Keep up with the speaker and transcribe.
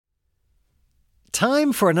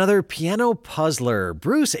Time for another piano puzzler.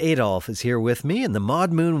 Bruce Adolph is here with me in the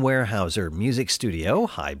Maud Moon Warehouser Music Studio.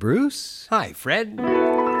 Hi, Bruce. Hi, Fred.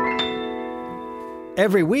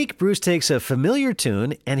 Every week, Bruce takes a familiar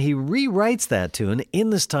tune and he rewrites that tune in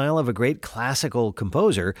the style of a great classical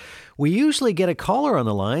composer. We usually get a caller on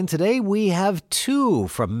the line. Today, we have two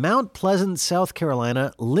from Mount Pleasant, South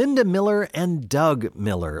Carolina, Lynda Miller and Doug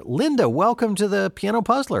Miller. Lynda, welcome to the Piano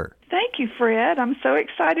Puzzler. Thank you, Fred. I'm so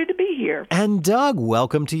excited to be here. And Doug,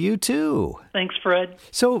 welcome to you too. Thanks, Fred.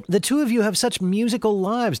 So the two of you have such musical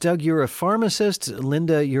lives. Doug, you're a pharmacist.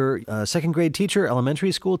 Lynda, you're a second grade teacher,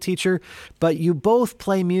 elementary school teacher. But you both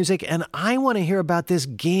play music, and I want to hear about this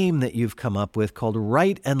game that you've come up with called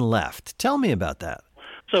Right and Left. Tell me about that.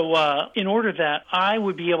 So in order that I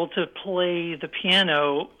would be able to play the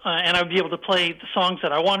piano and I would be able to play the songs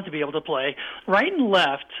that I wanted to be able to play, right and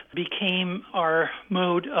left became our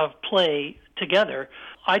mode of play together.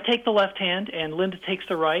 I take the left hand and Lynda takes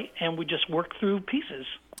the right, and we just work through pieces.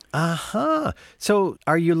 Uh-huh. So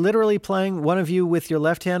are you literally playing one of you with your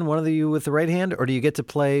left hand, one of you with the right hand, or do you get to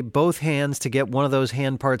play both hands to get one of those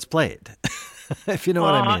hand parts played? If you know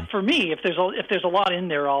what I mean. For me, if there's a lot in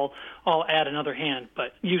there, I'll add another hand,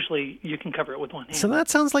 but usually you can cover it with one hand. So that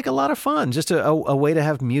sounds like a lot of fun, just a way to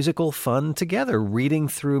have musical fun together, reading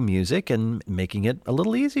through music and making it a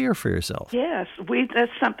little easier for yourself. Yes,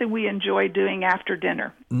 that's something we enjoy doing after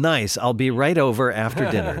dinner. Nice. I'll be right over after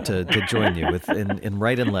dinner to join you in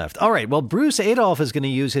right and left. All right, well, Bruce Adolph is going to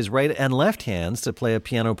use his right and left hands to play a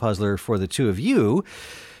piano puzzler for the two of you.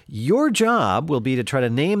 Your job will be to try to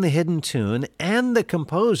name the hidden tune and the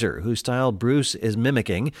composer whose style Bruce is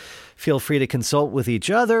mimicking. Feel free to consult with each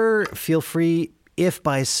other. Feel free, if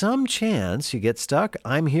by some chance you get stuck,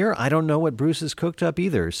 I'm here. I don't know what Bruce has cooked up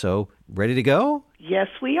either. So, ready to go? Yes,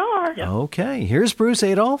 we are. Yep. Okay, here's Bruce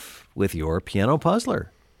Adolph with your piano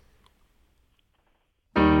puzzler.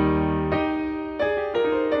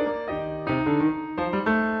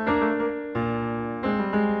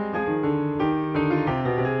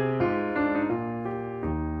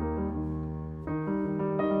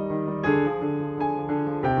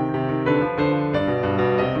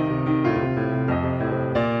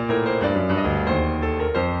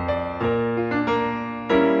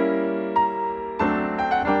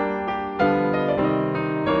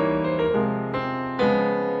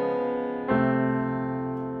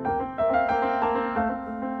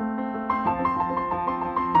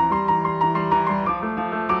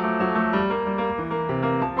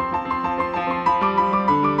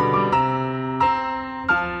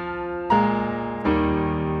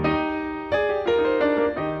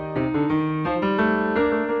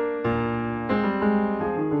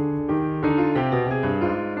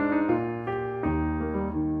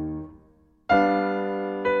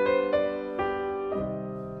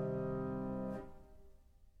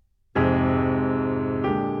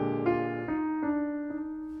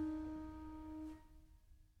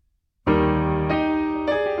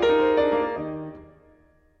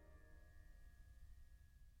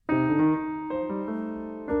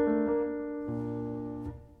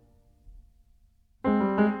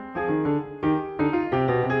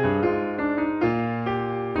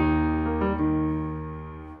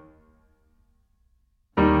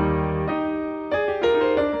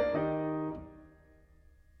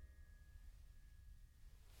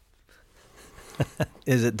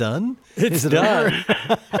 Is it done? It's done.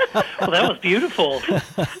 Well, that was beautiful.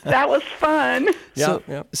 That was fun. So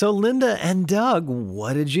Lynda and Doug,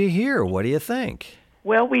 what did you hear? What do you think?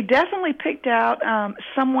 Well, we definitely picked out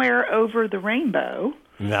Somewhere Over the Rainbow.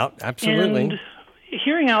 No, absolutely. And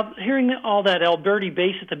hearing all that Alberti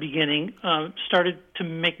bass at the beginning started to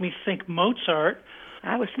make me think Mozart.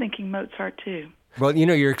 I was thinking Mozart, too. Well,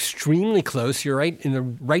 you're extremely close. You're right in the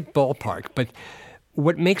right ballpark. But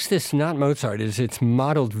what makes this not Mozart is it's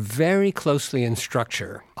modeled very closely in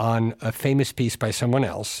structure on a famous piece by someone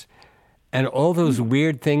else. And all those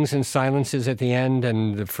weird things and silences at the end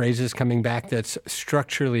and the phrases coming back, that's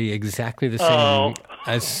structurally exactly the same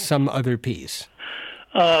as some other piece.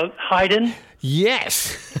 Haydn?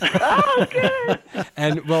 Yes. Oh, good.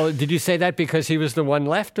 And, well, did you say that because he was the one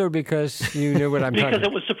left or because you knew what I'm talking about? Because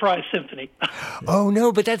it was Surprise Symphony. Oh,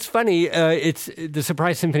 no, but that's funny. The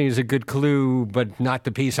Surprise Symphony is a good clue, but not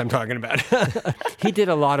the piece I'm talking about. He did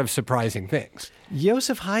a lot of surprising things.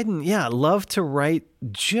 Joseph Haydn, loved to write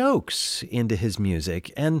jokes into his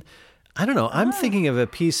music. And I don't know, I'm thinking of a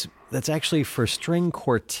piece that's actually for string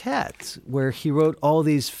quartet where he wrote all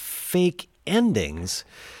these fake endings.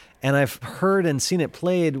 And I've heard and seen it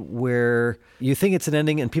played where you think it's an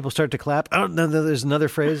ending and people start to clap. Oh, no, there's another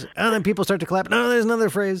phrase. And then people start to clap. No, there's another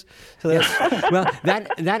phrase. So that's... Well,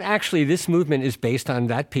 that actually, this movement is based on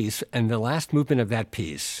that piece, and the last movement of that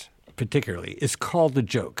piece, particularly, is called the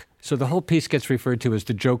joke. So the whole piece gets referred to as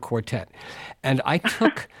the joke quartet. And I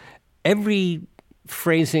took every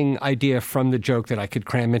phrasing idea from the joke that I could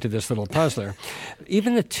cram into this little puzzler.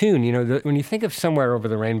 Even the tune, when you think of Somewhere Over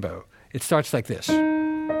the Rainbow, it starts like this.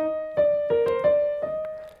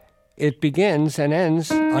 It begins and ends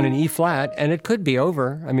on an E flat, and it could be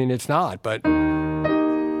over. I mean, it's not, but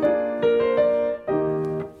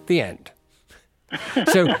the end.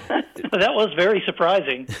 So that was very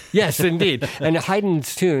surprising. Yes, indeed. And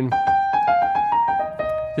Haydn's tune,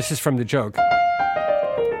 this is from the joke.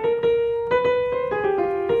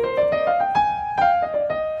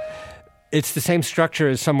 It's the same structure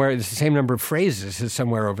as Somewhere, it's the same number of phrases as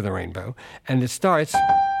Somewhere Over the Rainbow. And it starts,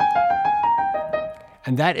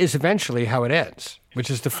 and that is eventually how it ends, which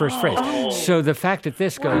is the first phrase. So the fact that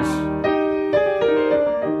this goes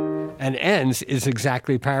and ends is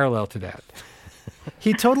exactly parallel to that.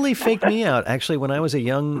 He totally faked me out. Actually, when I was a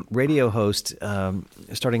young radio host,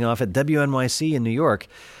 starting off at WNYC in New York,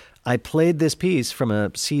 I played this piece from a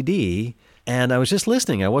CD, and I was just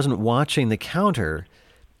listening. I wasn't watching the counter,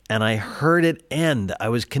 and I heard it end. I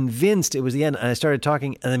was convinced it was the end, and I started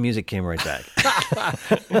talking, and the music came right back.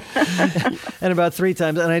 And about 3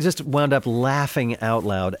 times, and I just wound up laughing out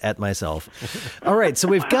loud at myself. All right, so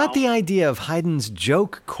we've got the idea of Haydn's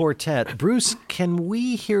joke quartet. Bruce, can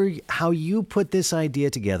we hear how you put this idea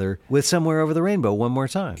together with Somewhere Over the Rainbow one more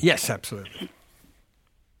time? Yes, absolutely.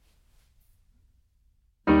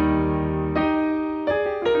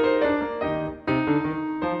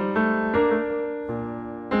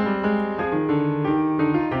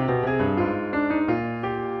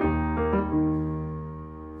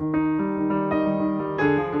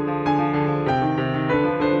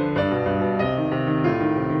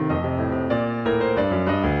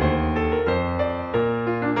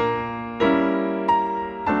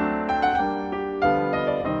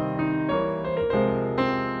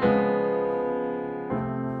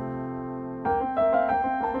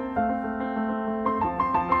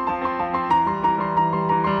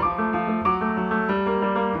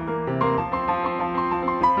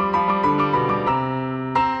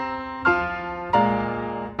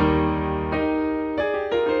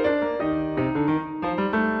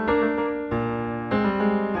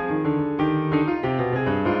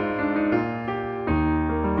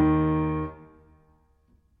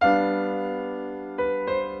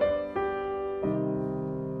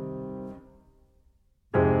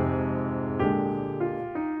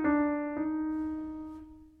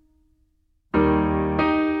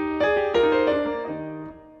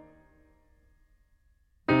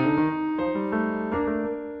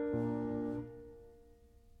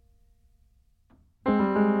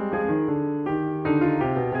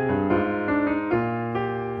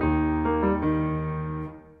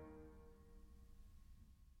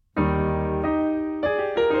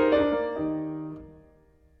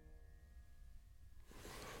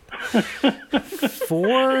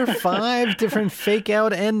 Four, 5 different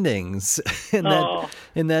fake-out endings in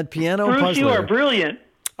that piano Bruce, puzzler. you are brilliant.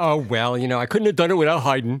 Oh, well, I couldn't have done it without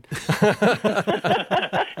Haydn.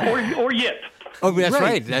 or Yip. Oh, that's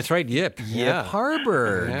right. That's right, Yip. Yip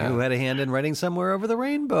Harburg, who had a hand in writing Somewhere Over the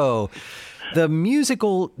Rainbow. The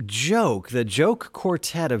musical joke, the joke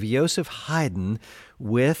quartet of Joseph Haydn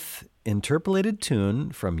with interpolated tune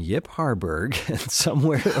from Yip Harburg and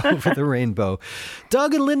Somewhere Over the Rainbow.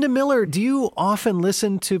 Doug and Lynda Miller, do you often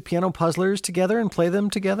listen to piano puzzlers together and play them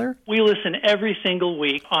together? We listen every single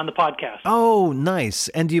week on the podcast. Oh, nice.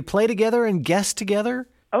 And do you play together and guess together?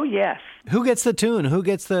 Oh, yes. Who gets the tune? Who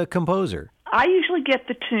gets the composer? I usually get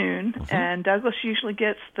the tune, and Douglas usually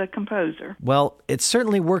gets the composer. Well, it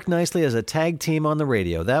certainly worked nicely as a tag team on the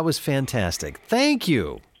radio. That was fantastic. Thank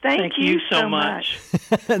you. Thank you so much.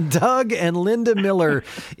 Doug and Lynda Miller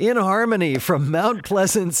in harmony from Mount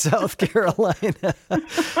Pleasant, South Carolina.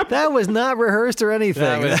 That was not rehearsed or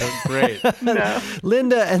anything. That was great. No.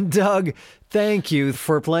 Lynda and Doug, thank you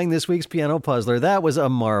for playing this week's Piano Puzzler. That was a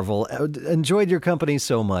marvel. Enjoyed your company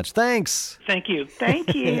so much. Thanks. Thank you.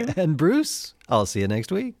 Thank you. And Bruce, I'll see you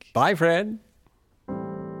next week. Bye, Fred.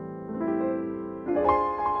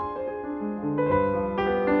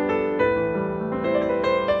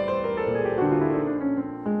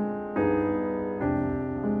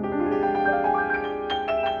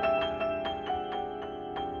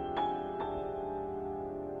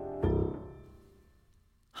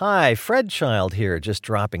 Hi, Fred Child here, just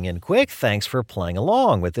dropping in quick. Thanks for playing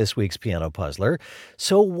along with this week's Piano Puzzler.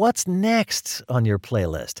 So what's next on your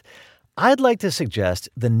playlist? I'd like to suggest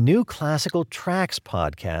the New Classical Tracks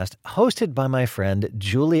podcast hosted by my friend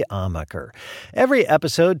Julie Amacher. Every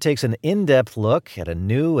episode takes an in-depth look at a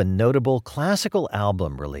new and notable classical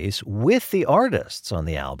album release with the artists on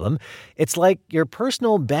the album. It's like your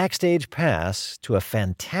personal backstage pass to a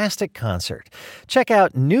fantastic concert. Check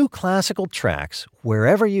out New Classical Tracks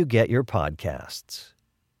wherever you get your podcasts.